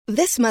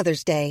This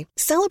Mother's Day,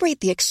 celebrate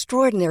the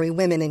extraordinary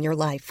women in your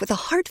life with a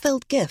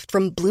heartfelt gift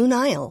from Blue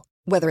Nile.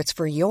 Whether it's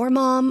for your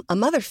mom, a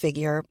mother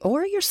figure,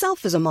 or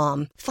yourself as a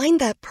mom, find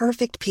that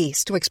perfect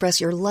piece to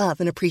express your love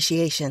and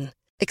appreciation.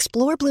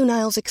 Explore Blue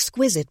Nile's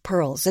exquisite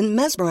pearls and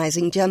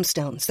mesmerizing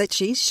gemstones that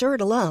she's sure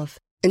to love.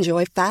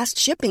 Enjoy fast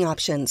shipping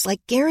options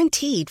like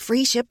guaranteed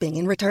free shipping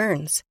and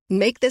returns.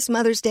 Make this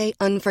Mother's Day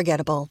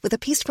unforgettable with a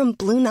piece from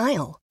Blue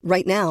Nile.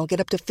 Right now, get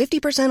up to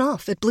 50%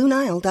 off at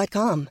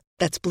BlueNile.com.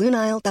 That's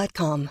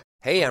BlueNile.com.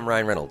 Hey, I'm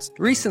Ryan Reynolds.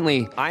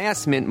 Recently, I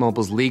asked Mint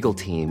Mobile's legal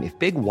team if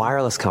big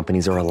wireless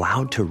companies are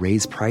allowed to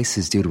raise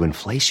prices due to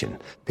inflation.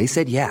 They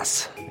said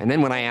yes. And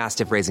then when I asked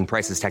if raising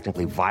prices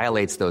technically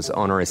violates those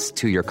onerous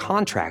two-year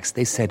contracts,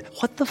 they said,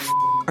 "What the f***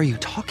 are you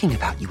talking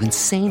about, you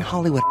insane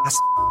Hollywood ass?"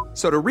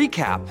 So to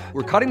recap,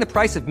 we're cutting the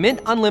price of Mint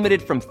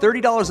Unlimited from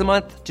 $30 a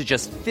month to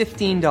just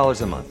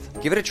 $15 a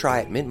month. Give it a try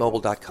at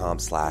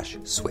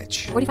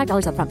mintmobile.com/switch.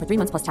 $45 up front for 3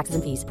 months plus taxes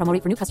and fees. Promo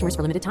rate for new customers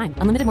for limited time.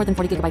 Unlimited more than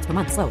 40 gigabytes per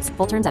month. Slows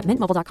full terms at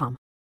mintmobile.com.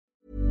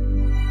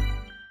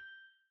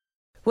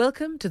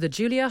 Welcome to the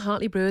Julia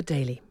Hartley-Brewer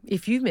Daily.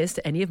 If you missed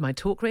any of my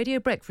Talk Radio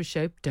breakfast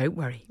show, don't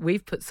worry.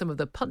 We've put some of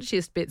the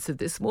punchiest bits of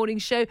this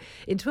morning's show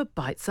into a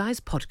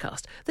bite-sized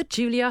podcast, the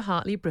Julia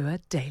Hartley-Brewer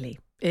Daily.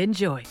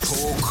 Enjoy.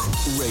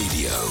 Talk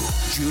Radio.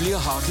 Julia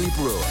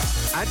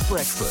Hartley-Brewer at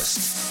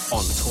breakfast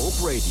on Talk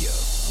Radio.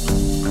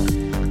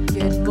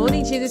 Good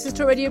morning to you. This is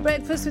Talk Radio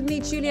Breakfast with me,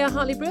 Julia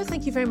Hartley-Brewer.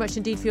 Thank you very much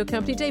indeed for your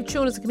company. Dave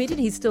Shawn is a comedian.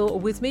 He's still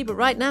with me, but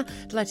right now,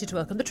 delighted to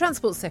welcome the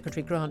Transport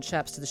Secretary, Grant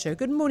Shapps, to the show.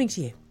 Good morning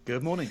to you.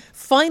 Good morning.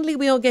 Finally,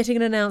 we are getting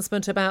an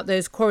announcement about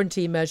those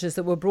quarantine measures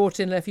that were brought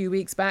in a few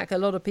weeks back. A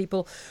lot of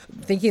people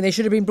thinking they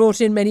should have been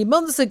brought in many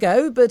months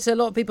ago, but a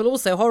lot of people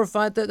also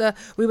horrified that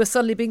we were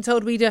suddenly being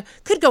told we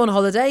could go on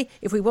holiday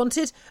if we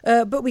wanted,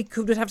 but we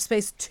would have to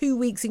space 2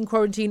 weeks in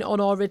quarantine on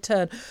our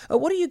return.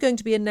 What are you going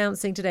to be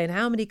announcing today, and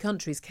how many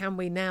countries can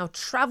we now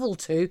travel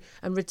to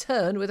and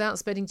return without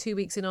spending 2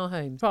 weeks in our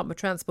homes? Department of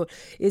Transport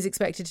is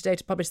expected today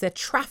to publish their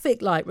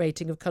traffic light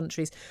rating of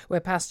countries where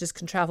passengers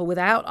can travel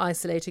without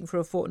isolating for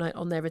a fortnight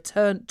on their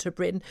return to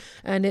Britain.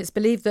 And it's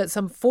believed that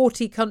some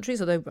 40 countries,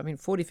 although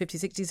 40, 50,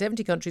 60,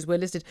 70 countries were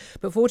listed,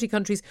 but 40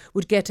 countries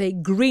would get a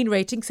green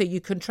rating, so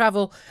you can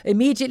travel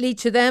immediately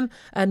to them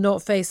and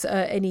not face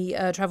any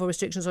travel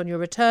restrictions on your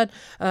return.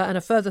 And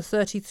a further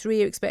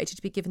 33 are expected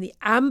to be given the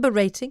amber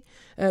rating,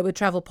 with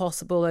travel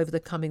possible over the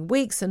coming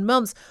weeks and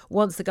months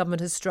once the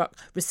government has struck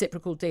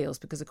reciprocal deals,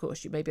 because of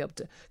course you may be able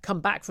to come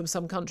back from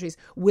some countries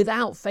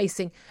without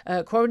facing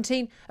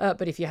quarantine,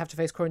 but if you have to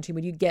face quarantine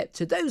when you get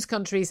to those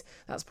countries,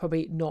 that's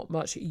probably not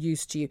much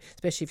use to you,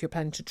 especially if you're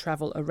planning to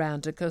travel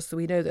around. Of course,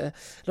 we know that a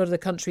lot of the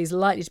countries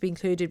likely to be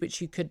included,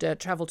 which you could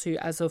travel to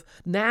as of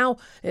now,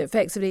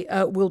 effectively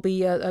will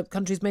be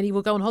countries many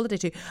will go on holiday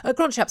to.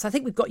 Grant Shapps, I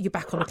think we've got you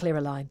back on a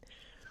clearer line.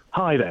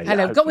 Hi there.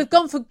 Hello. Yeah, We've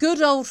gone for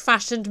good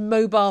old-fashioned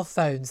mobile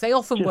phones. They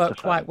often work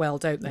quite well,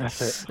 don't they?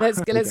 That's it.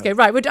 Let's go.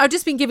 Right, I've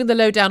just been given the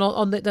lowdown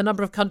on the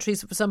number of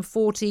countries. Some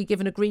 40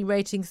 given a green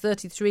rating,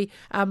 33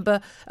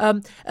 amber.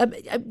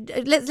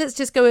 Let's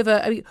just go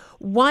over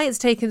why it's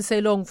taken so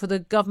long for the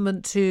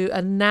government to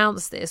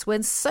announce this,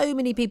 when so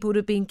many people would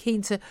have been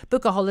keen to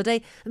book a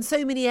holiday and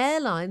so many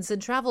airlines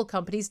and travel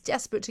companies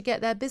desperate to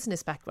get their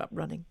business back up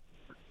running.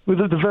 Well,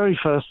 the very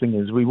first thing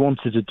is we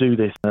wanted to do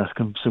this in a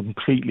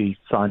completely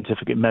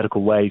scientific and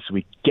medical way, so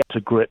we get to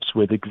grips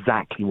with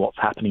exactly what's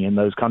happening in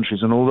those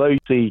countries. And although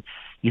you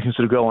can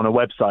sort of go on a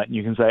website and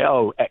you can say,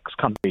 oh, X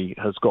country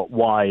has got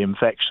Y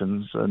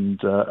infections and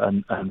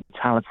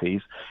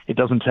fatalities, it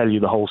doesn't tell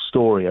you the whole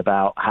story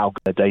about how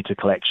good their data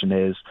collection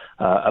is,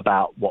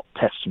 about what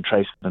tests and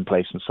traces are in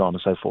place, and so on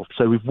and so forth.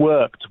 So we've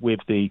worked with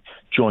the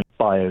Joint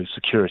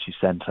Biosecurity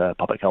Centre,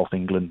 Public Health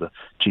England, the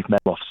Chief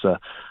Medical Officer,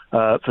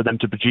 for them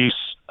to produce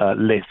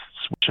lists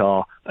which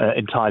are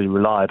entirely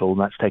reliable,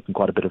 and that's taken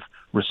quite a bit of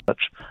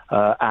research.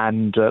 But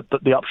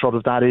the upshot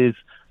of that is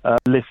a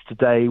list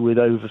today with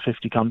over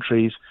 50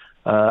 countries,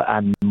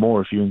 and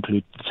more if you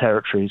include the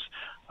territories,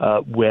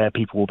 where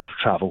people will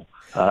travel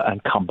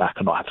and come back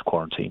and not have to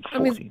quarantine for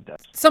 14 days.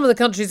 Some of the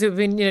countries that have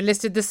been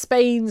listed, the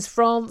Spains,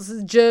 France,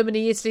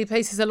 Germany, Italy,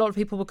 places a lot of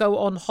people will go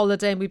on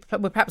holiday, and we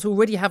perhaps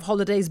already have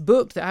holidays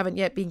booked that haven't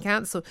yet been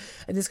cancelled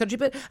in this country.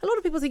 But a lot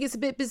of people think it's a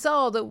bit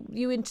bizarre that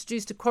you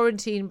introduced a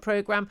quarantine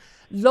programme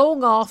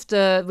long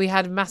after we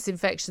had mass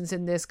infections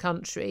in this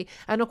country,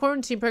 and a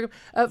quarantine programme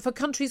for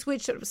countries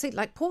which, say,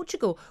 like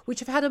Portugal, which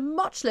have had a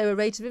much lower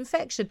rate of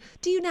infection.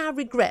 Do you now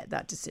regret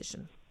that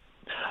decision?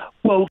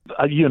 Well,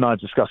 you and I have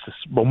discussed this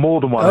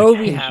more than one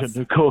occasion,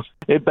 of course.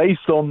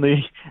 Based on the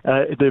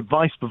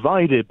advice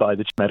provided by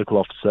the medical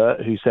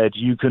officer, who said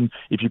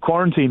if you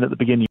quarantine at the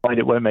beginning,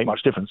 it won't make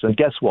much difference. And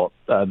guess what?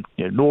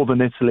 Northern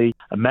Italy,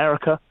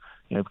 America,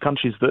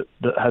 countries that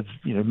have,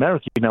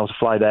 America been able to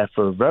fly there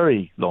for a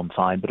very long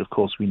time, but of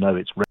course we know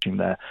it's reaching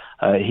there.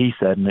 He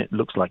said, and it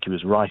looks like he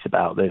was right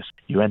about this,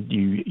 you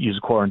use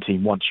a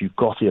quarantine once you've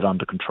got it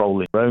under control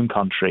in your own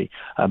country,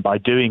 and by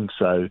doing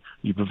so,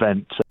 you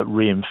prevent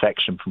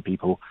reinfection from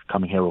people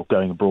coming here or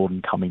going abroad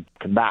and coming,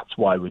 and that's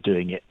why we're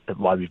doing it,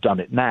 why we've done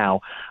it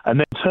now. And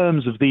then in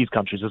terms of these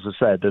countries, as I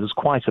said, there was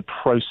quite a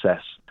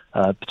process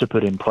to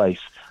put in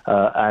place,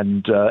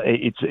 and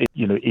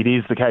it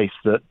is the case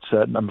that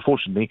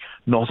unfortunately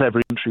not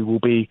every country will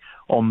be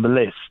on the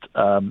list,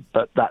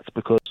 but that's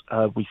because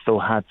we still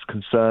had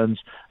concerns,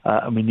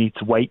 and we need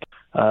to wait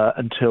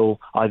until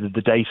either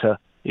the data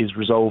is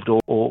resolved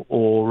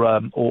or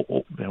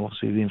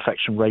obviously the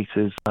infection rate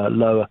is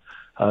lower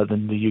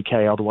than the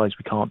UK. Otherwise,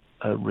 we can't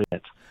rid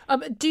it.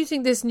 Do you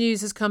think this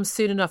news has come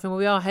soon enough? And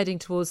we are heading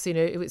towards,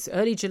 it's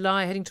early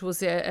July, heading towards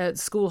the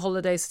school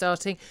holidays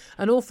starting.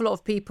 An awful lot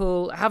of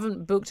people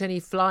haven't booked any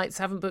flights,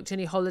 haven't booked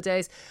any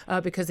holidays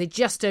because they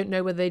just don't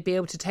know whether they'd be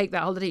able to take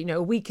that holiday.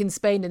 A week in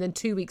Spain and then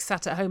 2 weeks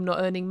sat at home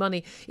not earning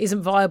money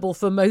isn't viable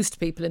for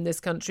most people in this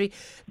country.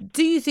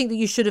 Do you think that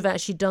you should have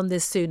actually done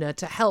this sooner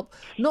to help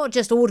not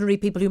just ordinary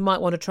people who might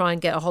want to try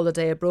and get a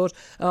holiday abroad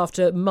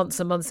after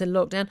months and months in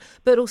lockdown,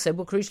 but also,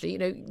 more crucially,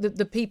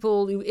 the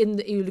people who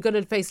are going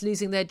to face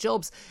losing their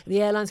jobs?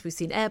 The airlines, we've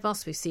seen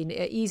Airbus, we've seen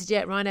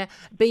EasyJet, Ryanair,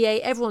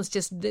 BA, everyone's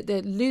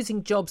they're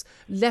losing jobs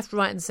left,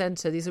 right and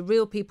centre. These are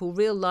real people,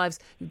 real lives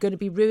who are going to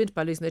be ruined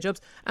by losing their jobs.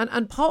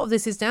 And part of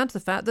this is down to the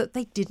fact that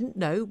they didn't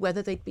know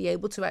whether they'd be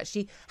able to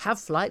actually have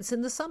flights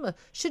in the summer.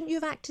 Shouldn't you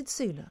have acted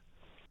sooner?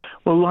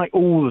 Well, like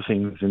all the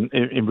things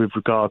in with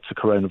regard to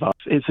coronavirus,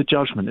 it's a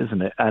judgment,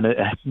 isn't it? And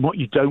what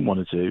you don't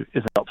want to do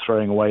is end up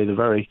throwing away the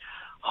very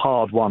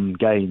hard-won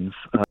gains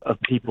of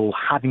people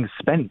having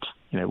spent,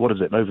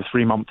 over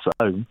 3 months at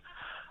home.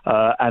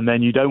 And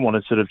then you don't want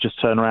to sort of just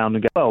turn around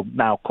and go, well,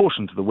 now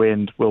caution to the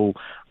wind, we'll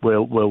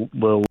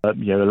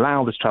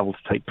allow this travel to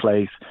take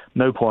place,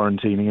 no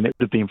quarantining, and it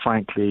would have been,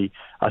 frankly,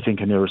 I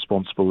think, an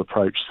irresponsible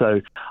approach.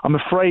 So I'm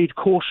afraid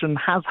caution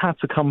has had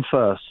to come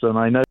first, and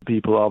I know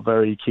people are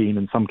very keen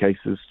in some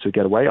cases to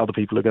get away. Other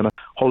people are going to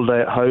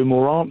holiday at home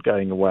or aren't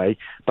going away,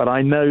 but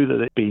I know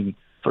that it's been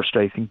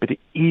frustrating, but it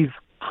is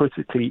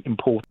critically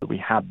important that we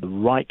have the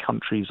right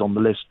countries on the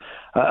list.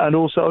 And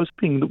also I was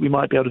thinking that we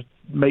might be able to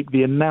make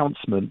the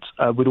announcement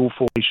with all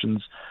 4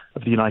 nations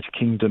of the United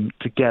Kingdom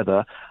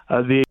together.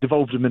 The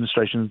devolved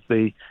administrations,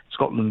 the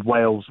Scotland,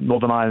 Wales,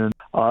 Northern Ireland,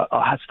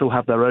 still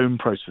have their own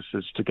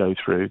processes to go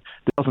through.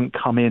 It doesn't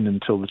come in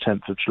until the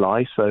 10th of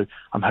July, so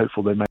I'm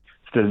hopeful they may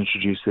still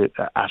introduce it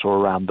at or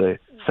around the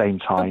same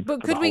time for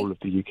the whole of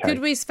the UK. Could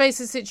we face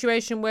a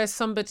situation where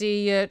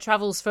somebody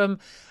travels from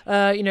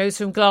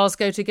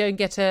Glasgow to go and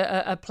get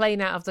a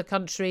plane out of the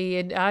country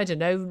in, I don't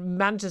know,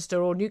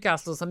 Manchester or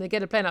Newcastle or something? They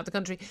get a plane out of the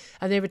country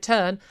and they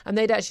return, and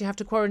they'd actually have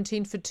to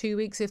quarantine for 2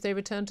 weeks if they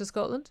return to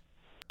Scotland?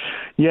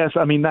 Yes,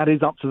 I mean, that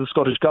is up to the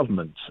Scottish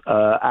Government.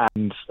 So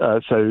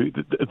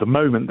at the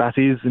moment, that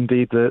is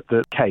indeed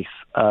the case.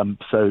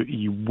 So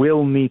you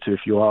will need to,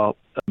 if you are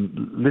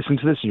listening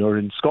to this and you're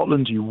in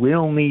Scotland, you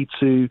will need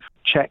to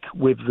check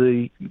with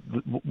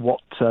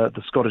what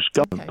the Scottish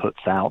Government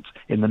puts out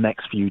in the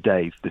next few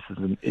days. This is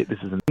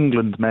an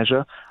England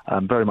measure.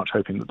 I'm very much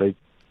hoping that they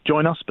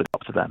join us, but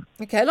up to them.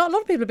 Okay, a lot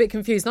of people are a bit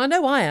confused, and I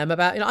know I am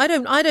about. I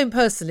don't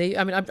personally.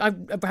 I mean, I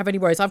have any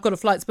worries. I've got a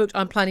flights booked.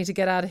 I'm planning to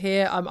get out of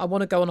here. I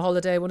want to go on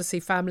holiday. I want to see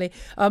family.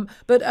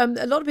 But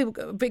a lot of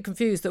people are a bit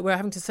confused that we're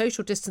having to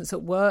social distance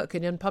at work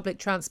and in public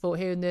transport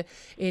here in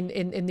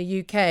the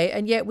UK,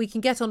 and yet we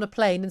can get on a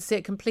plane and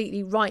sit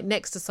completely right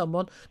next to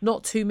someone,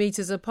 not 2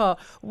 metres apart.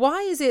 Why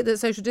is it that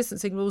social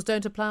distancing rules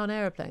don't apply on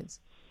aeroplanes?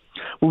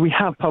 Well, we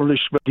have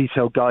published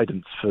detailed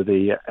guidance for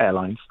the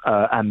airlines,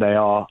 and they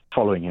are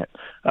following it.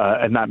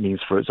 And that means,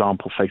 for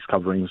example, face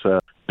coverings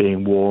are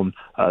being worn.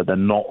 They're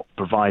not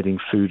providing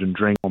food and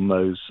drink on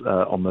those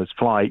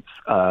flights.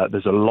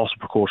 There's a lot of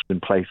precautions in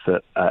place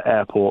at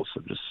airports.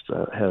 I've just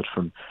heard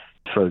from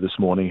Heathrow this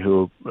morning,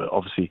 who are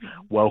obviously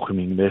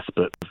welcoming this,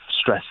 but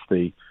stress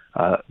the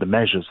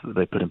measures that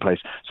they put in place.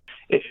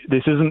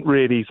 This isn't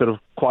really sort of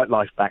quite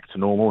life back to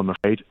normal, I'm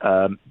afraid.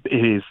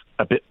 It is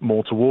a bit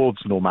more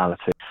towards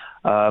normality.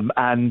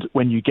 And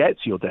when you get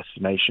to your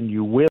destination,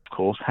 you will, of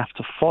course, have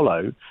to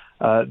follow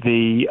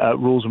the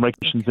rules and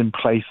regulations in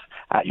place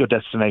at your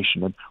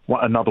destination. And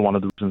another one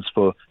of the reasons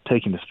for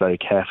taking this very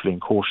carefully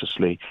and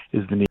cautiously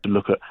is the need to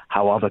look at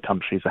how other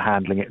countries are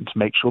handling it and to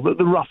make sure that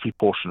they're roughly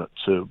proportionate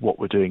to what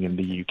we're doing in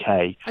the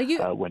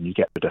UK when you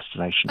get to the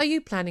destination. Are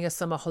you planning a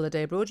summer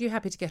holiday abroad? Are you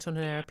happy to get on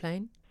an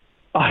aeroplane?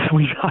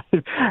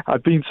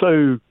 I've been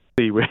so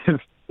busy with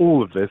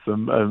all of this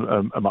and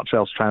much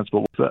else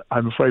transport that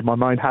I'm afraid my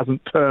mind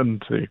hasn't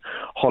turned to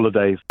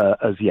holidays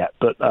as yet.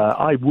 But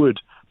I would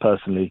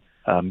personally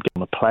get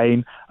on a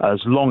plane as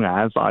long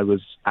as I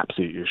was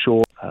absolutely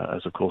assured,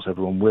 as of course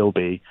everyone will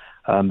be,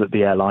 that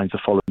the airlines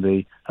are following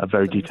the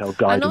very detailed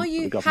guidance. And are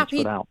you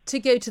happy to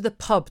go to the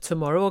pub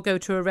tomorrow or go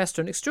to a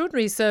restaurant?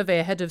 Extraordinary survey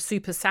ahead of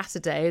Super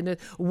Saturday, and a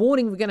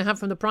warning we're going to have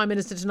from the Prime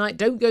Minister tonight: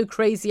 don't go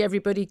crazy,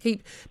 everybody,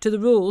 keep to the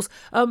rules.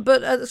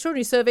 But an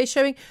extraordinary survey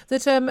showing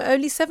that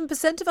only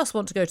 7% of us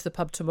want to go to the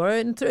pub tomorrow,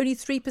 and only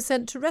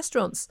 3% to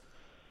restaurants.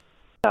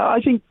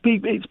 I think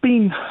it's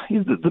been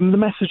the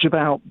message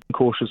about being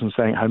cautious and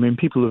staying at home. I mean,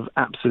 people have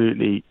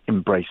absolutely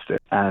embraced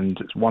it,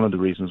 and it's one of the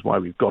reasons why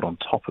we've got on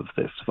top of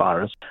this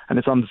virus. And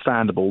it's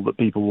understandable that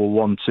people will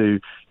want to,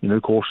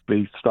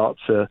 cautiously start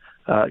to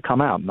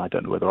come out. And I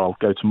don't know whether I'll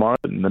go tomorrow,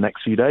 but in the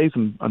next few days,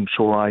 and I'm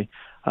sure I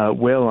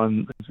will.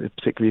 And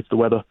particularly if the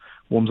weather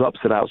warms up,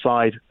 sit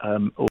outside,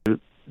 or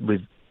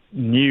with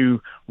new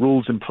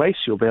rules in place,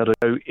 you'll be able to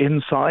go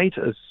inside,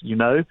 as you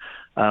know,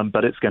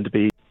 but it's going to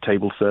be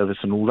table service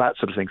and all that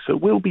sort of thing. So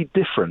it will be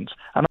different.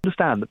 And I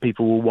understand that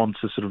people will want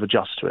to sort of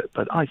adjust to it,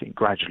 but I think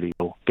gradually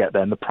we'll get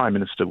there. And the Prime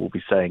Minister will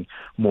be saying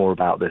more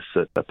about this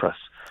at a press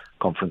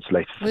conference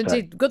later today. Well,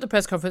 indeed, got the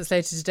press conference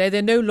later today.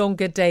 They're no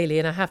longer daily,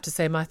 and I have to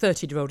say my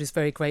 30-year-old is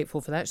very grateful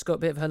for that. She's got a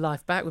bit of her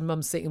life back with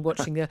Mum sitting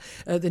watching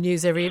the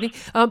news every evening.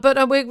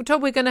 But we're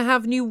told we're going to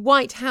have new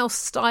White House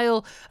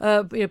style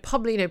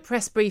public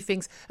press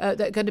briefings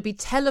that are going to be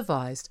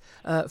televised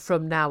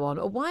from now on.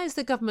 Why is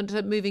the government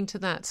moving to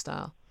that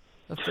style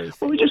of briefing?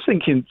 Well, we're just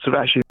thinking sort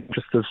of actually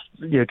just of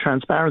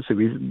transparency.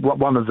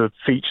 One of the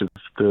features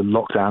of the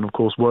lockdown, of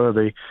course, were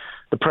the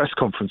press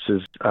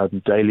conferences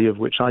daily, of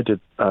which I did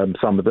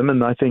some of them,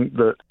 and I think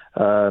that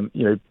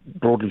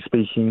broadly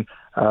speaking,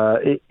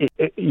 it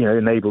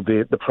enabled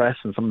the press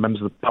and some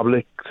members of the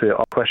public to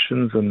ask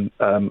questions and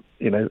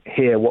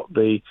hear what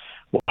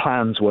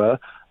plans were.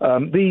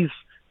 These,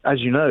 as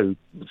you know,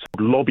 sort of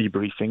lobby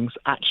briefings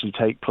actually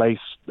take place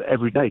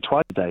every day,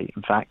 twice a day,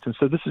 in fact. And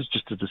so this is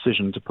just a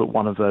decision to put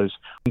one of those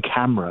on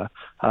camera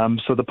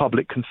so the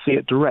public can see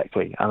it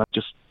directly. And it's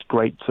just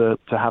great to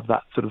have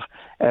that sort of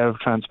air of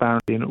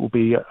transparency, and it will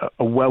be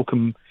a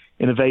welcome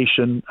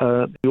innovation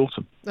in the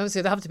autumn.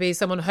 Obviously, there'll have to be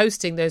someone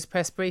hosting those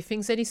press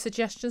briefings. Any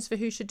suggestions for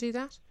who should do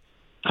that?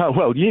 Oh,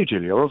 well, you,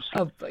 Julia, obviously.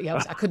 Oh, yeah,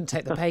 I couldn't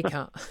take the pay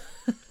cut.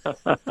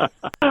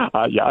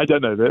 I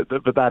don't know,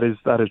 but that is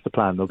the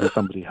plan. There'll be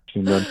somebody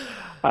hosting them,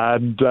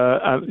 and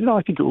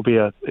I think it will be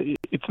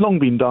it's long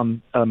been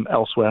done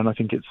elsewhere, and I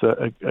think it's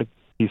a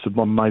piece of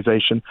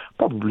modernisation.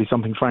 Probably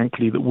something,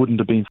 frankly, that wouldn't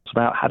have been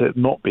about had it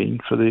not been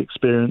for the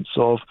experience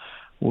of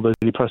all those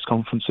press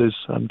conferences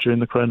during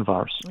the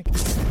coronavirus.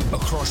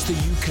 Across the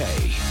UK,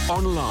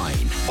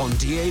 online, on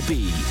DAB,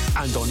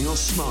 and on your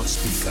smart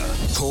speaker.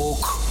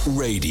 Talk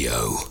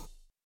Radio.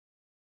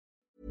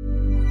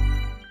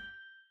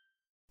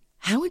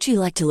 How would you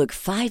like to look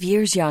 5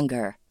 years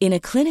younger? In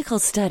a clinical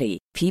study,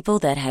 people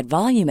that had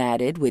volume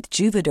added with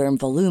Juvederm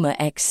Voluma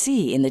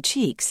XC in the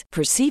cheeks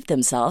perceived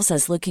themselves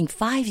as looking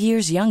 5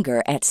 years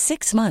younger at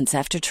 6 months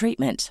after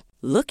treatment.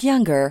 Look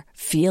younger,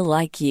 feel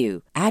like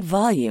you. Add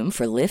volume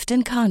for lift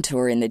and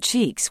contour in the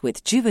cheeks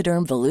with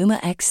Juvederm Voluma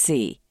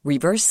XC.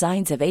 Reverse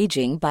signs of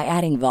aging by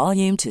adding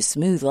volume to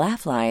smooth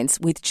laugh lines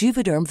with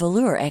Juvederm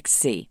Volure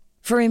XC.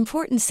 For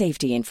important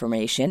safety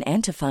information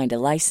and to find a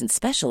licensed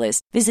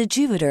specialist, visit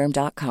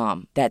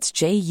Juvederm.com. That's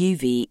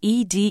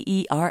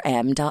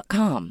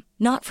JUVEDERM.com.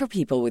 Not for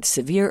people with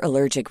severe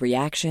allergic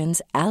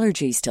reactions,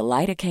 allergies to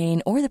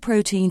lidocaine, or the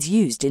proteins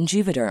used in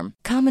Juvederm.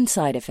 Common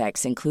side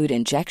effects include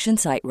injection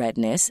site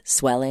redness,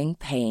 swelling,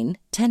 pain,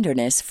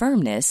 tenderness,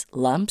 firmness,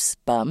 lumps,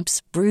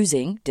 bumps,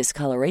 bruising,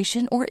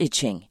 discoloration, or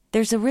itching.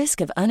 There's a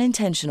risk of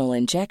unintentional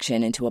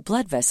injection into a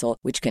blood vessel,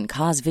 which can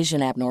cause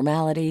vision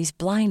abnormalities,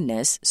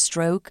 blindness,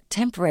 stroke,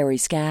 temporary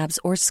scabs,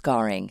 or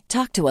scarring.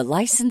 Talk to a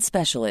licensed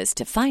specialist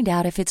to find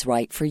out if it's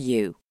right for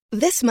you.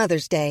 This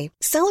Mother's Day,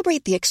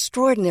 celebrate the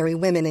extraordinary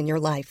women in your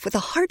life with a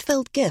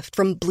heartfelt gift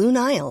from Blue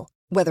Nile.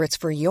 Whether it's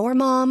for your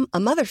mom, a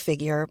mother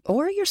figure,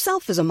 or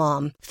yourself as a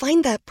mom,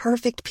 find that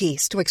perfect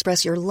piece to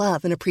express your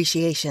love and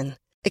appreciation.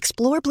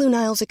 Explore Blue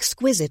Nile's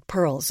exquisite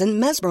pearls and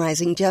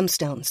mesmerizing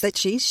gemstones that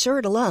she's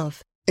sure to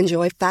love.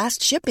 Enjoy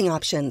fast shipping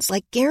options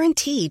like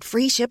guaranteed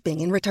free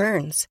shipping and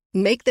returns.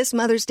 Make this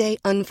Mother's Day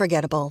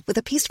unforgettable with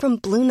a piece from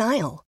Blue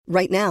Nile.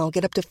 Right now,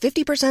 get up to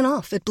 50%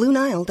 off at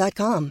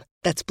BlueNile.com.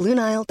 That's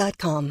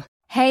BlueNile.com.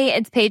 Hey,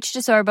 it's Paige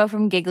DeSorbo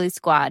from Giggly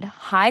Squad.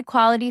 High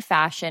quality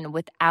fashion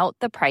without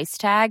the price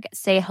tag.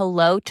 Say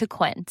hello to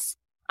Quince.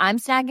 I'm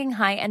snagging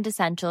high-end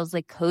essentials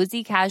like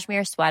cozy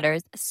cashmere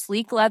sweaters,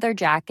 sleek leather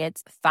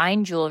jackets,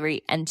 fine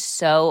jewelry, and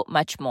so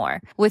much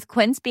more. With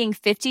Quince being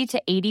 50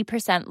 to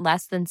 80%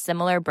 less than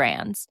similar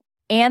brands.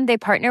 And they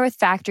partner with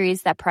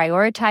factories that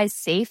prioritize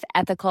safe,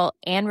 ethical,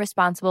 and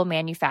responsible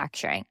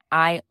manufacturing.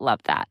 I love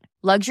that.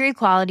 Luxury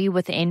quality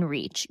within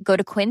reach. Go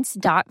to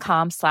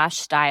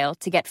quince.com/style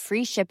to get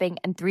free shipping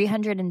and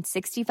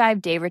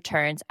 365-day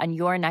returns on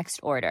your next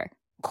order.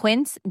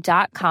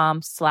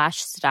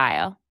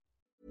 Quince.com/style.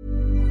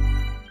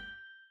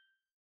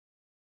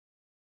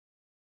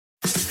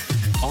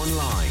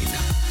 Online,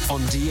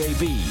 on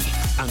DAB,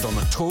 and on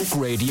the Talk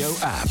Radio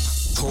app.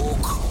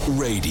 Talk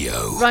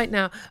Radio. Right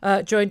now,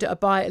 joined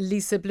by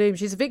Lisa Bloom.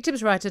 She's a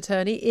victims' right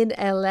attorney in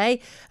LA.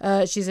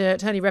 She's an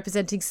attorney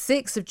representing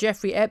 6 of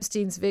Jeffrey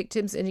Epstein's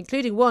victims, and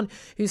including one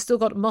who's still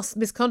got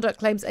misconduct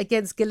claims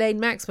against Ghislaine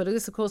Maxwell.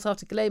 This, of course,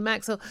 after Ghislaine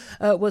Maxwell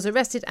was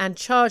arrested and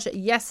charged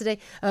yesterday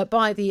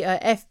by the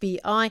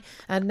FBI.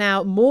 And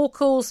now more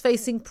calls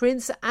facing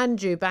Prince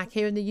Andrew back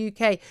here in the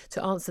UK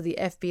to answer the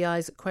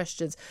FBI's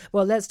questions.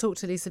 Well, let's talk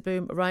to Lisa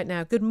Bloom right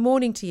now. Good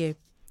morning to you.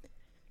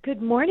 Good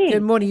morning.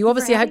 Good morning. You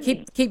obviously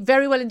keep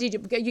very well indeed.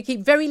 You keep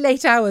very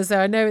late hours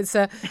there. I know it's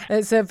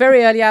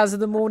very early hours of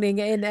the morning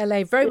in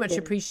LA. Very much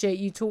appreciate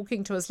you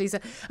talking to us,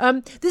 Lisa.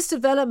 This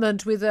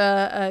development with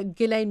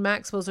Ghislaine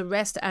Maxwell's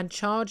arrest and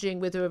charging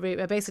with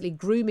basically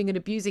grooming and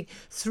abusing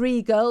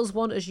 3 girls,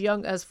 one as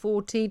young as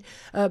 14.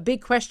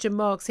 Big question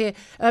marks here.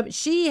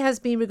 She has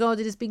been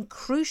regarded as being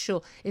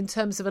crucial in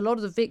terms of a lot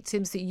of the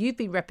victims that you've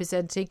been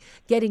representing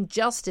getting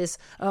justice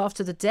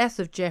after the death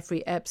of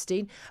Jeffrey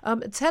Epstein.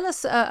 Tell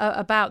us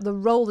about the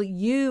role that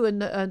you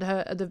and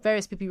the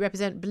various people you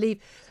represent believe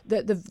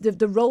that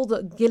the role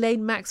that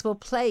Ghislaine Maxwell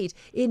played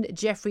in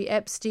Jeffrey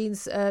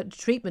Epstein's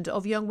treatment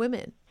of young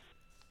women.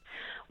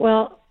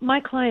 Well, my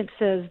client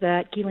says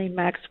that Ghislaine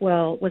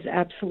Maxwell was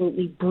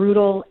absolutely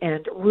brutal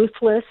and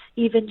ruthless.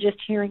 Even just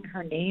hearing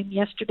her name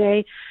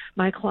yesterday,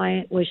 my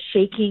client was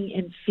shaking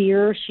in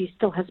fear. She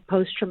still has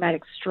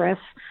post-traumatic stress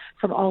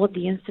from all of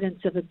the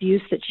incidents of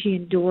abuse that she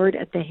endured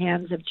at the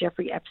hands of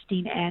Jeffrey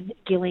Epstein and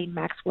Ghislaine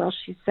Maxwell,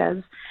 she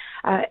says.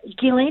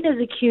 Ghislaine is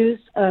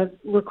accused of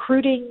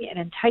recruiting and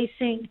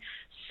enticing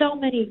so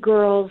many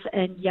girls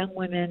and young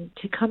women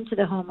to come to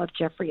the home of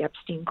Jeffrey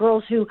Epstein,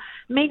 girls who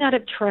may not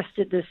have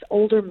trusted this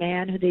older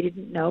man who they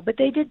didn't know, but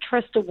they did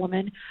trust a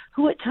woman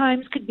who at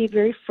times could be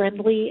very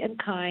friendly and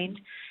kind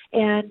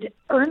and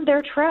earned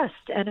their trust,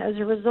 and as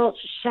a result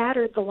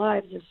shattered the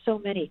lives of so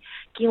many.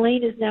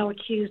 Ghislaine is now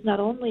accused not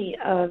only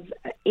of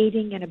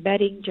aiding and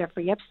abetting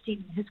Jeffrey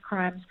Epstein in his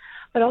crimes,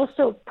 but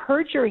also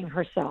perjuring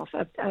herself,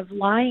 of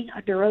lying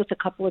under oath a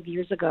couple of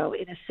years ago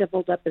in a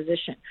civil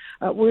deposition.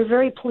 We're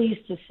very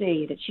pleased to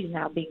see that she's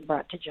now being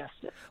brought to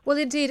justice. Well,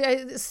 indeed,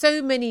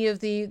 so many of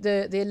the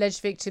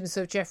alleged victims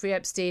of Jeffrey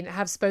Epstein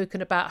have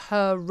spoken about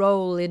her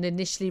role in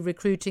initially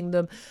recruiting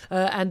them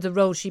and the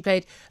role she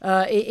played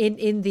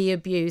in the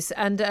abuse.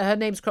 And her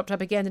name's cropped up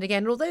again and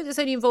again. And although it's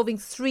only involving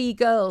 3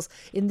 girls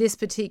in this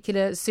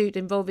particular suit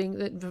involving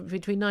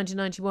between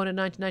 1991 and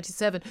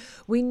 1997,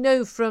 we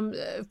know from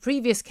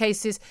previous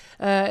cases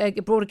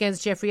brought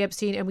against Jeffrey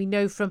Epstein, and we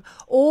know from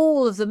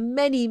all of the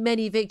many,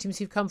 many victims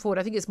who've come forward.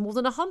 I think it's more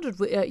than 100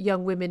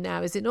 young women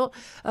now, is it not?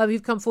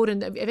 Who've come forward,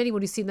 and if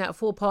anyone who's seen that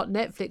 4-part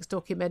Netflix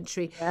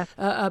documentary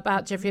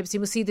about Jeffrey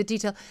Epstein will see the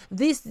detail.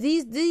 These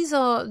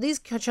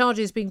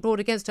charges being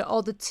brought against her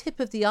are the tip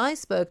of the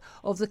iceberg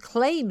of the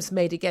claims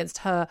made against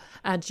her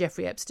and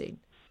Jeffrey Epstein.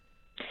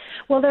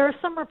 Well, there are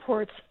some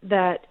reports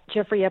that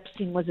Jeffrey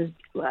Epstein was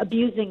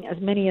abusing as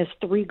many as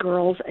 3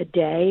 girls a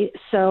day.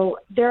 So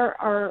there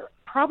are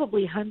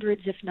probably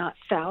hundreds, if not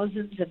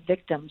thousands, of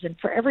victims. And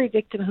for every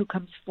victim who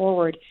comes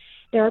forward,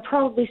 there are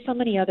probably so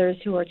many others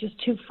who are just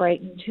too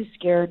frightened, too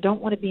scared,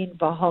 don't want to be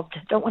involved,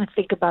 don't want to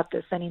think about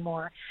this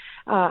anymore.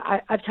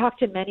 I've talked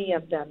to many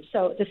of them.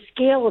 So the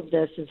scale of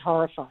this is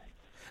horrifying.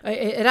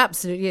 It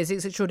absolutely is.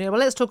 It's extraordinary. Well,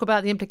 let's talk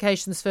about the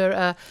implications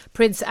for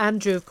Prince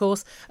Andrew, of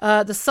course.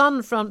 The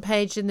Sun front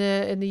page in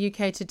the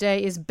UK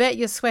today is "Bet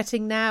You're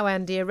Sweating Now,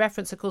 Andy," a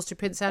reference, of course, to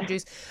Prince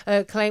Andrew's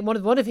claim.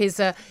 One of his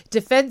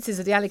defences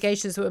of the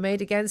allegations that were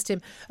made against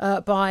him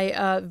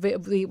by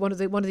one of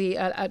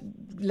the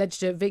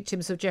alleged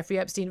victims of Jeffrey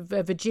Epstein,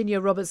 Virginia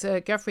Roberts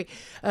Giuffre,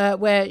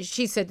 where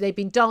she said they'd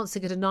been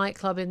dancing at a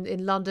nightclub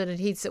in London, and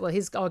he'd said, well,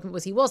 his argument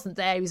was he wasn't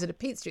there. He was at a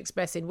Pizza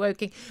Express in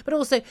Woking, but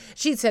also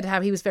she'd said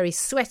how he was very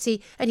sweaty.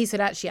 And he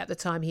said actually at the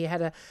time he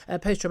had a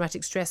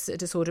post-traumatic stress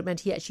disorder. It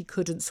meant he actually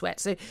couldn't sweat.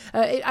 So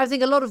I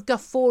think a lot of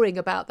guffawing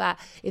about that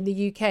in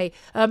the UK.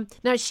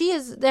 Now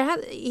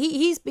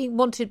he's been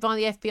wanted by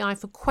the FBI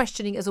for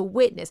questioning as a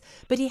witness,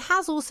 but he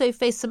has also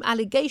faced some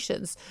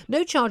allegations.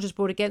 No charges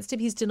brought against him.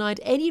 He's denied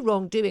any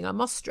wrongdoing. I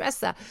must stress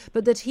that,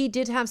 but that he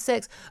did have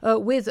sex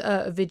with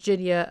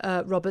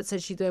Virginia Roberts,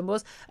 as she then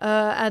was,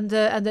 and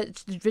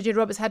that Virginia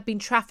Roberts had been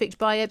trafficked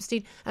by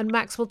Epstein and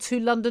Maxwell to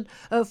London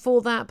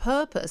for that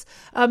purpose.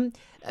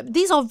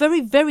 These are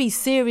very, very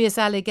serious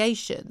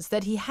allegations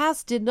that he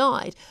has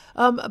denied.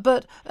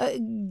 But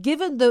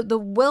given the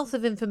wealth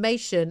of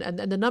information and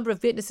the number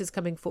of witnesses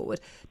coming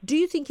forward, do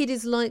you think it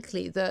is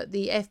likely that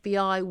the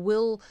FBI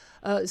will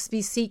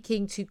be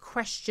seeking to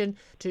question,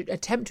 to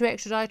attempt to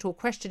extradite or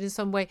question in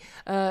some way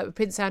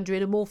Prince Andrew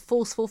in a more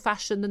forceful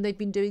fashion than they've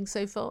been doing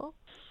so far?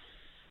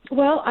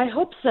 Well, I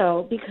hope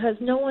so, because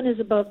no one is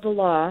above the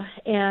law.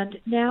 And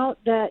now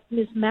that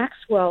Ms.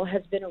 Maxwell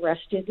has been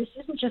arrested, this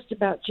isn't just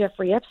about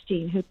Jeffrey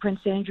Epstein, who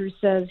Prince Andrew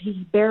says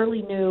he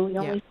barely knew, he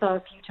only saw a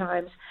few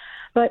times.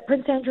 But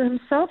Prince Andrew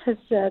himself has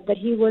said that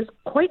he was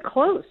quite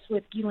close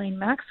with Ghislaine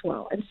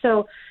Maxwell. And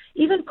so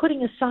even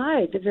putting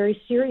aside the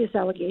very serious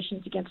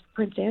allegations against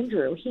Prince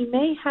Andrew, he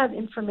may have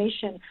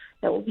information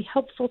that will be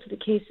helpful to the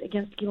case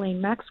against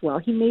Ghislaine Maxwell.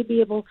 He may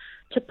be able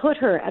to put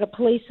her at a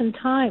place and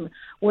time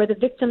where the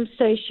victims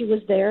say she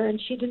was there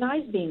and she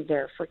denies being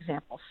there, for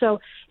example. So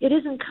it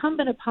is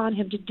incumbent upon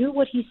him to do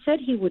what he said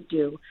he would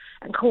do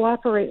and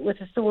cooperate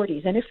with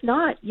authorities. And if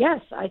not,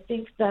 yes, I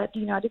think that the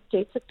United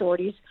States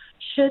authorities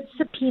should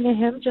subpoena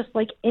him just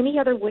like any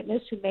other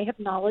witness who may have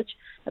knowledge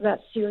about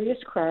serious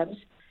crimes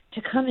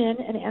to come in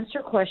and answer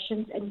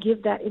questions and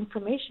give that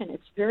information.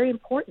 It's very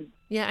important.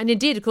 Yeah, and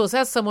indeed, of course,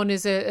 as someone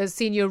who's a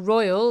senior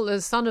royal, a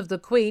son of the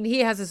Queen, he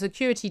has a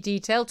security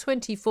detail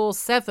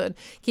 24/7,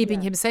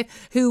 keeping him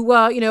safe, who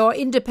are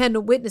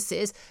independent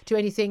witnesses to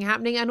anything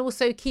happening, and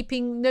also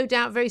keeping, no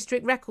doubt, very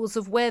strict records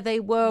of where they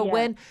were,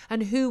 when,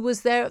 and who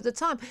was there at the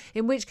time.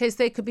 In which case,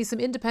 there could be some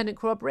independent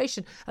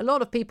corroboration. A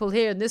lot of people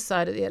here on this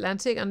side of the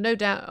Atlantic, and no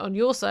doubt on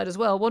your side as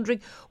well,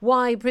 wondering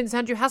why Prince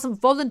Andrew hasn't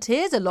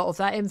volunteered a lot of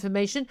that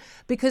information,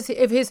 because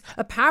of his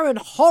apparent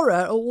horror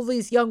of all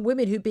these young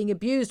women who are being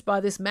abused by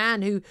this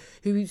man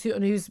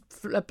whose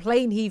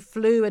plane he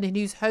flew and in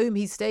whose home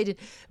he stayed in.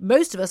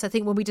 Most of us, I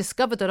think, when we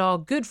discovered that our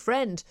good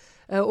friend,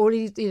 or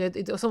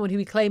someone who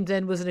we claimed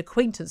then was an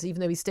acquaintance, even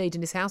though he stayed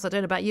in his house. I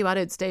don't know about you, I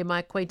don't stay in my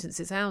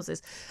acquaintances'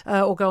 houses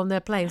or go on their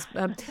planes.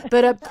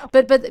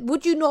 But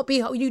would you not be?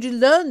 You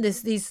learn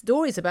these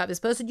stories about this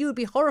person, you would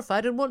be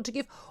horrified and want to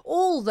give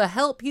all the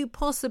help you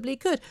possibly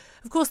could.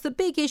 Of course, the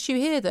big issue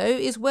here, though,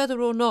 is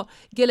whether or not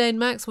Ghislaine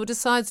Maxwell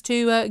decides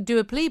to do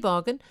a plea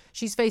bargain.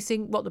 She's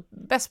facing the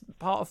best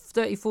part of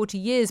 30, 40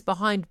 years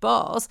behind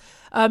bars.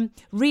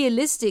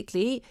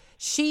 Realistically,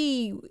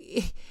 she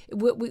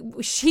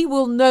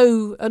will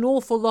know an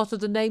awful lot of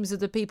the names of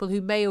the people who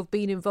may have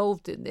been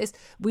involved in this.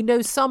 We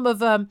know some of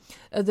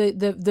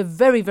the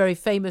very, very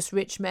famous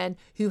rich men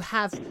who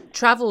have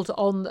travelled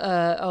on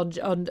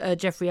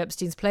Jeffrey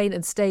Epstein's plane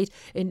and stayed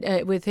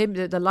with him.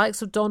 The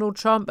likes of Donald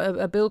Trump,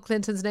 Bill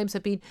Clinton's names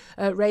have been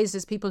raised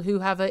as people who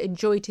have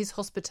enjoyed his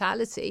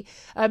hospitality.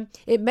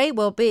 It may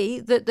well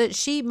be that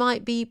she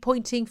might be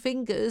pointing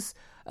fingers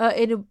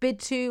in a bid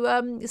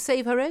to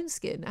save her own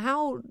skin.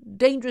 How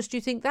dangerous do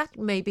you think that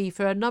may be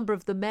for a number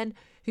of the men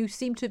who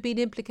seem to have been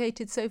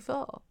implicated so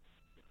far?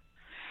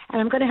 And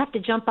I'm going to have to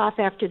jump off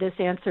after this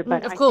answer,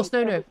 but of course,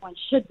 everyone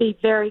should be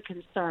very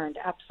concerned.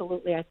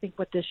 Absolutely. I think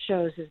what this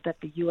shows is that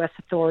the U.S.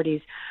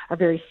 authorities are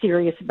very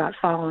serious about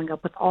following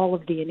up with all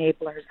of the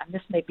enablers, and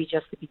this may be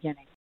just the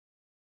beginning.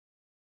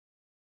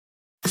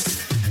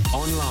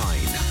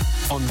 Online,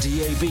 on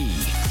DAB,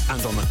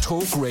 and on the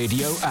Talk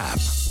Radio app.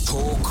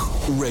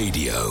 Talk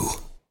Radio.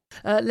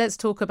 Let's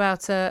talk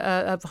about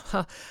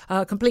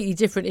completely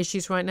different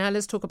issues right now.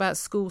 Let's talk about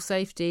school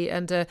safety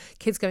and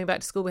kids going back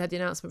to school. We had the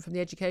announcement from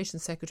the Education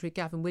Secretary,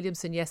 Gavin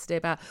Williamson, yesterday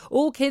about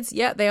all kids.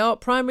 They are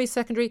primary,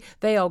 secondary.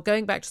 They are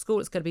going back to school.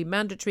 It's going to be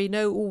mandatory.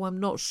 No, I'm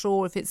not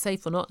sure if it's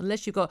safe or not.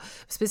 Unless you've got a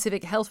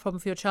specific health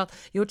problem for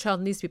your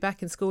child needs to be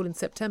back in school in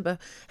September.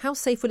 How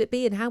safe will it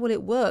be and how will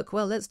it work?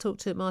 Well, let's talk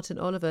to Martin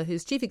Oliver,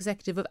 who's Chief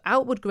Executive of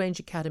Outward Grange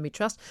Academy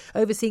Trust,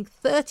 overseeing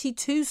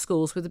 32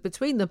 schools with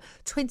between them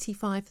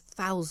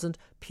 25,000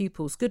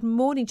 pupils. Good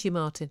morning to you,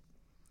 Martin.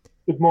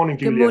 Good morning,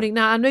 Julia. Good morning.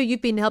 Now, I know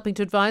you've been helping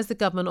to advise the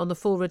government on the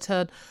full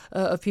return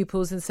of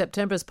pupils in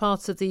September as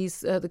part of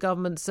the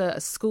government's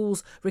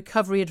schools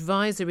recovery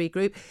advisory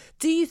group.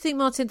 Do you think,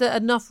 Martin,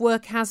 that enough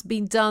work has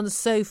been done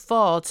so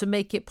far to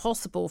make it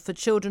possible for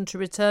children to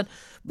return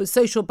with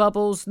social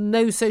bubbles,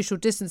 no social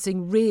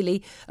distancing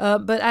really,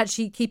 but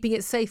actually keeping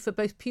it safe for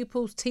both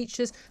pupils,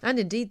 teachers and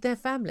indeed their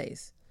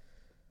families?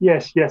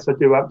 Yes, I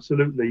do,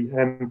 absolutely.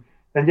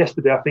 And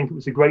yesterday, I think it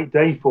was a great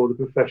day for the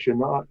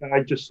profession. I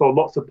just saw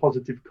lots of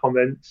positive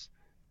comments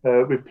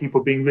with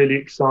people being really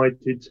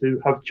excited to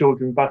have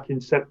children back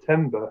in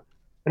September.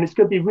 And it's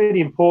going to be really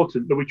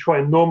important that we try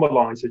and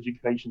normalise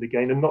education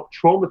again and not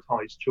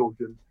traumatise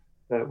children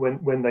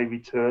when they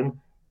return.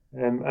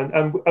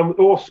 And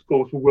all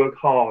schools will work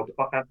hard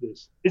at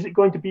this. Is it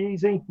going to be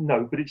easy?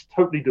 No, but it's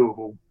totally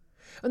doable.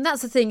 And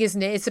that's the thing,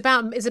 isn't it?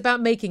 It's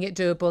about making it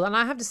doable. And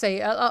I have to say,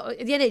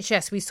 the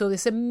NHS, we saw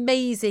this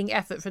amazing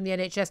effort from the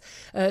NHS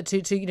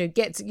to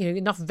get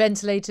enough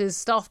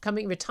ventilators,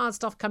 retired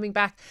staff coming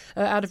back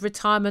out of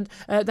retirement.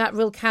 That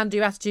real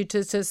can-do attitude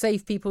to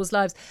save people's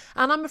lives.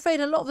 And I'm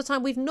afraid a lot of the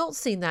time we've not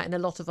seen that in a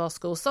lot of our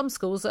schools. Some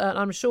schools,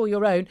 I'm sure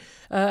your own,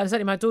 and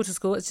certainly my daughter's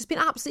school, it's just been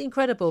absolutely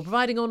incredible.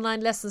 Providing online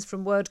lessons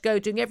from Word Go,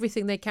 doing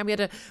everything they can. We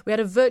had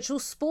a virtual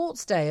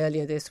sports day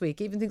earlier this week,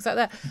 even things like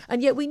that.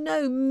 And yet we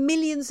know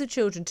millions of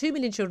children, 2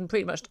 million children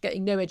pretty much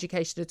getting no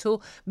education at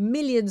all,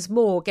 millions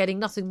more getting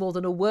nothing more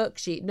than a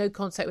worksheet, no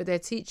contact with their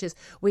teachers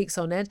weeks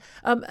on end.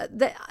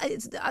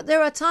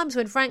 There are times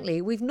when,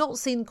 frankly, we've not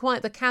seen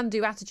quite the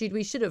can-do attitude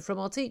we should have from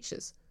our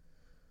teachers.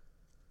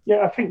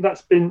 Yeah, I think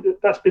that's been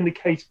the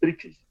case, but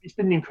it's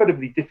been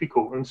incredibly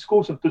difficult, and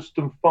schools have just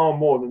done far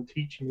more than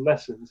teaching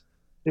lessons.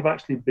 They've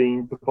actually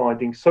been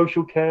providing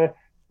social care,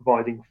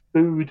 providing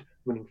food,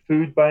 running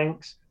food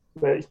banks.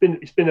 It's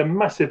been a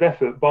massive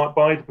effort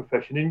by the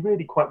profession in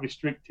really quite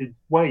restricted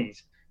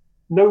ways.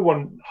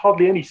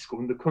 Hardly any school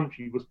in the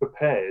country was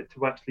prepared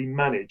to actually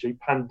manage a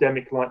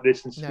pandemic like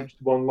this and switch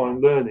to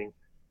online learning.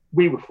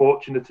 we were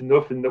fortunate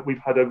enough in that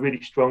we've had a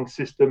really strong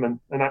system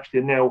and actually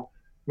are now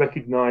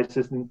recognised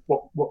as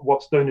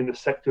what's known in the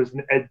sector as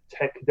an ed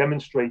tech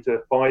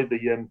demonstrator by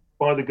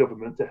the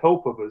government to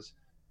help others.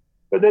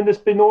 But then there's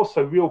been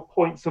also real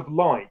points of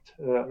light,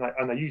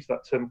 and I use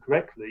that term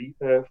correctly,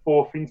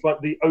 for things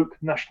like the Oak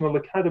National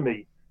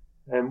Academy,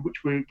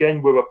 which we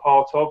again were a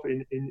part of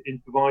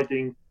in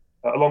providing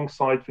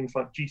alongside things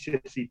like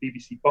GCSE,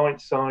 BBC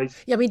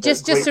Bitesize. Yeah, I mean,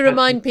 just to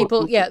remind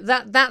people,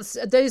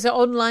 those are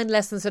online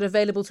lessons that are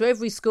available to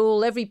every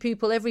school, every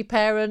pupil, every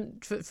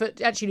parent. For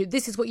actually,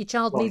 this is what your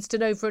child needs to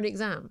know for an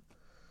exam.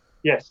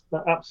 Yes,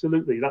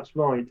 absolutely, that's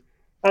right.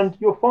 And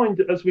you'll find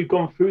that as we've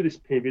gone through this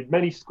period,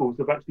 many schools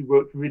have actually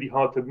worked really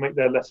hard to make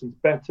their lessons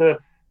better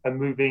and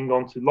moving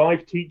on to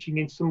live teaching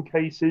in some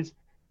cases.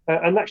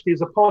 And actually,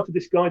 as a part of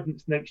this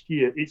guidance next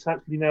year, it's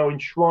actually now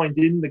enshrined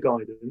in the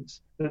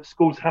guidance that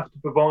schools have to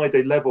provide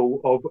a level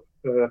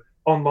of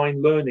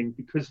online learning,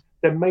 because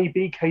there may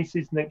be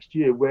cases next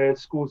year where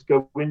schools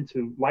go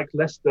into, like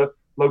Leicester,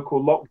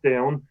 local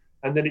lockdown,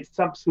 and then it's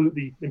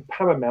absolutely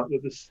paramount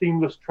that the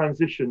seamless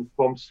transition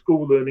from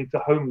school learning to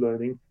home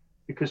learning,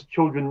 because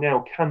children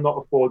now cannot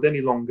afford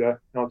any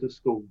longer out of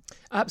school.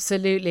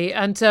 Absolutely.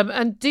 And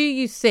do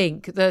you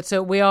think that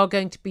we are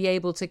going to be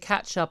able to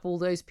catch up all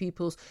those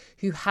pupils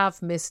who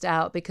have missed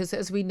out? Because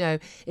as we know,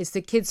 it's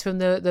the kids from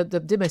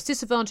the most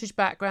disadvantaged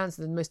backgrounds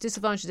and the most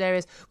disadvantaged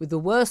areas with the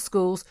worst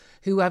schools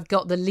who have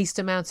got the least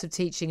amounts of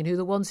teaching and who are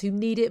the ones who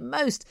need it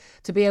most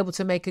to be able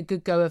to make a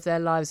good go of their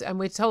lives. And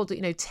we're told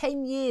that,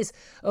 10 years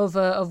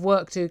of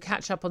work to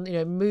catch up on,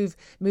 move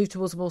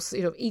towards a more,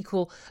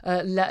 equal,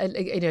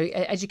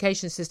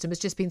 education system has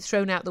just been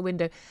thrown out the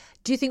window.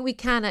 Do you think we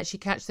can actually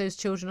catch those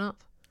children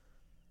up?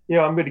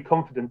 Yeah, I'm really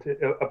confident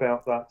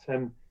about that.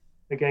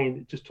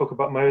 Again, just talk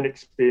about my own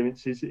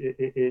experiences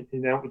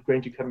in Outward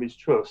Grange Academies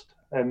Trust.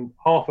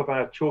 Half of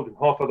our children,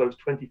 half of those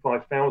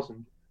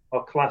 25,000,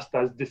 are classed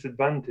as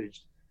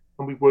disadvantaged,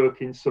 and we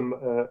work in some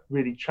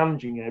really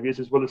challenging areas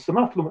as well as some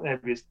affluent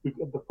areas,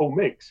 the full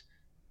mix.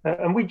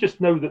 And we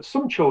just know that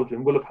some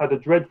children will have had a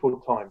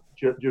dreadful time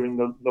during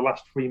the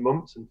last 3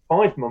 months and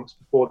 5 months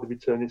before the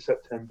return in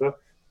September.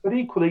 But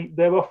equally,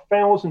 there are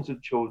thousands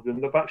of children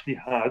that have actually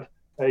had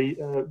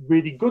a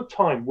really good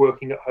time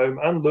working at home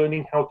and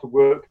learning how to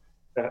work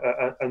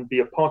and be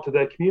a part of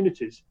their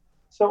communities.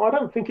 So I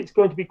don't think it's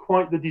going to be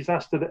quite the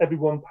disaster that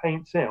everyone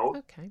paints out,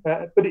 okay.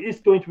 But it is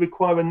going to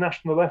require a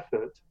national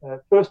effort,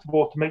 first of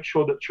all, to make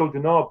sure that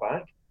children are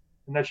back.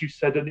 And as you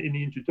said in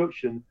the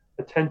introduction,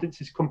 attendance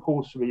is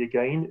compulsory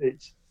again.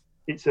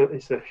 It's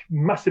a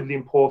massively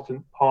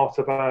important part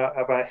of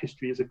our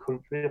history as a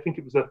country. I think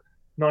it was the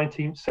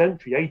 19th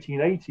century,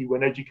 1880,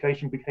 when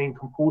education became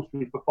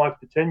compulsory for 5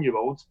 to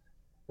 10-year-olds.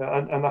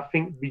 And I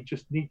think we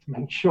just need to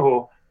make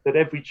sure that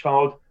every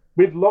child,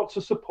 with lots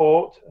of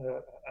support,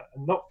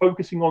 and not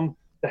focusing on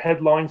the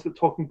headlines that are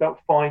talking about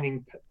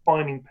fining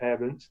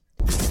parents.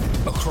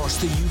 Across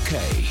the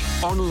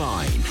UK,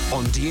 online,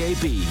 on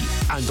DAB,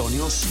 and on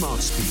your smart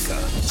speaker.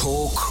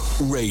 Talk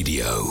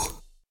Radio.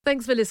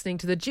 Thanks for listening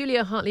to the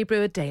Julia Hartley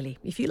Brewer Daily.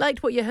 If you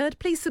liked what you heard,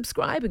 please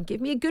subscribe and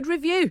give me a good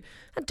review.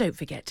 And don't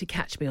forget to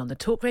catch me on the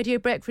Talk Radio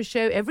Breakfast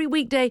Show every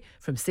weekday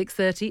from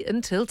 6:30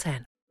 until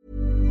 10.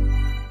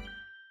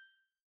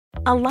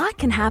 A lot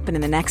can happen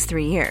in the next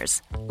 3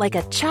 years. Like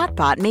a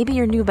chatbot may be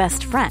your new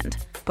best friend.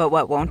 But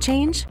what won't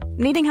change?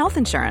 Needing health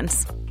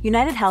insurance.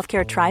 United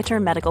Healthcare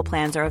Tri-Term Medical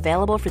Plans are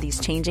available for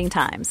these changing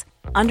times.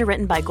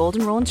 Underwritten by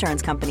Golden Rule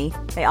Insurance Company,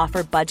 they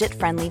offer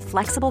budget-friendly,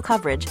 flexible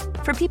coverage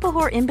for people who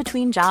are in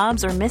between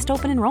jobs or missed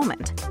open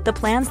enrollment. The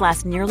plans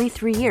last nearly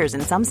 3 years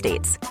in some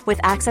states, with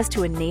access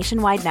to a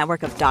nationwide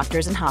network of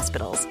doctors and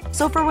hospitals.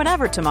 So for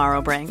whatever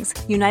tomorrow brings,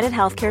 United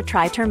Healthcare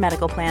Tri-Term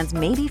Medical Plans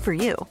may be for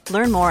you.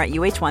 Learn more at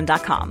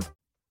uh1.com.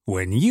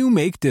 When you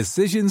make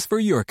decisions for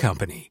your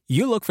company,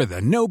 you look for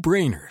the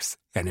no-brainers.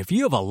 And if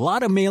you have a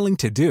lot of mailing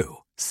to do,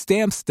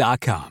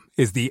 Stamps.com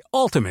is the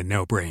ultimate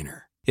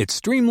no-brainer. It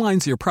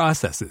streamlines your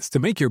processes to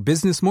make your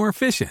business more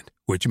efficient,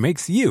 which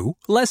makes you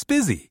less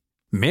busy.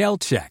 Mail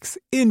checks,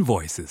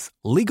 invoices,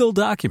 legal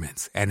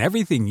documents, and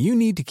everything you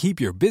need to keep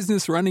your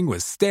business running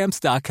with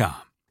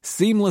Stamps.com.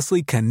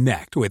 Seamlessly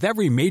connect with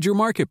every major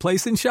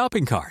marketplace and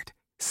shopping cart.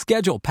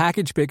 Schedule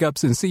package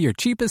pickups and see your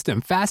cheapest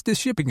and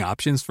fastest shipping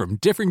options from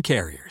different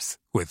carriers,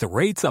 with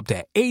rates up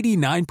to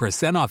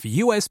 89% off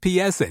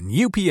USPS and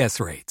UPS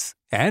rates.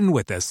 And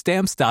with the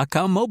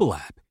Stamps.com mobile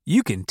app,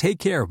 you can take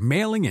care of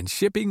mailing and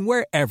shipping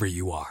wherever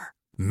you are.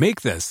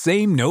 Make the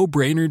same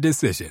no-brainer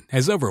decision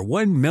as over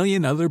 1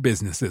 million other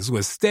businesses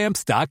with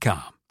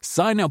Stamps.com.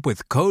 Sign up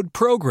with code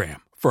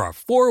PROGRAM for a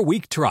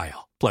 4-week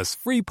trial, plus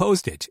free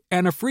postage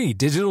and a free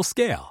digital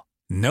scale.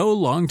 No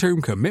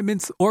long-term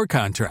commitments or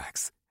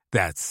contracts.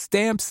 That's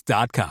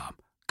Stamps.com.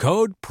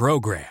 Code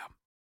PROGRAM.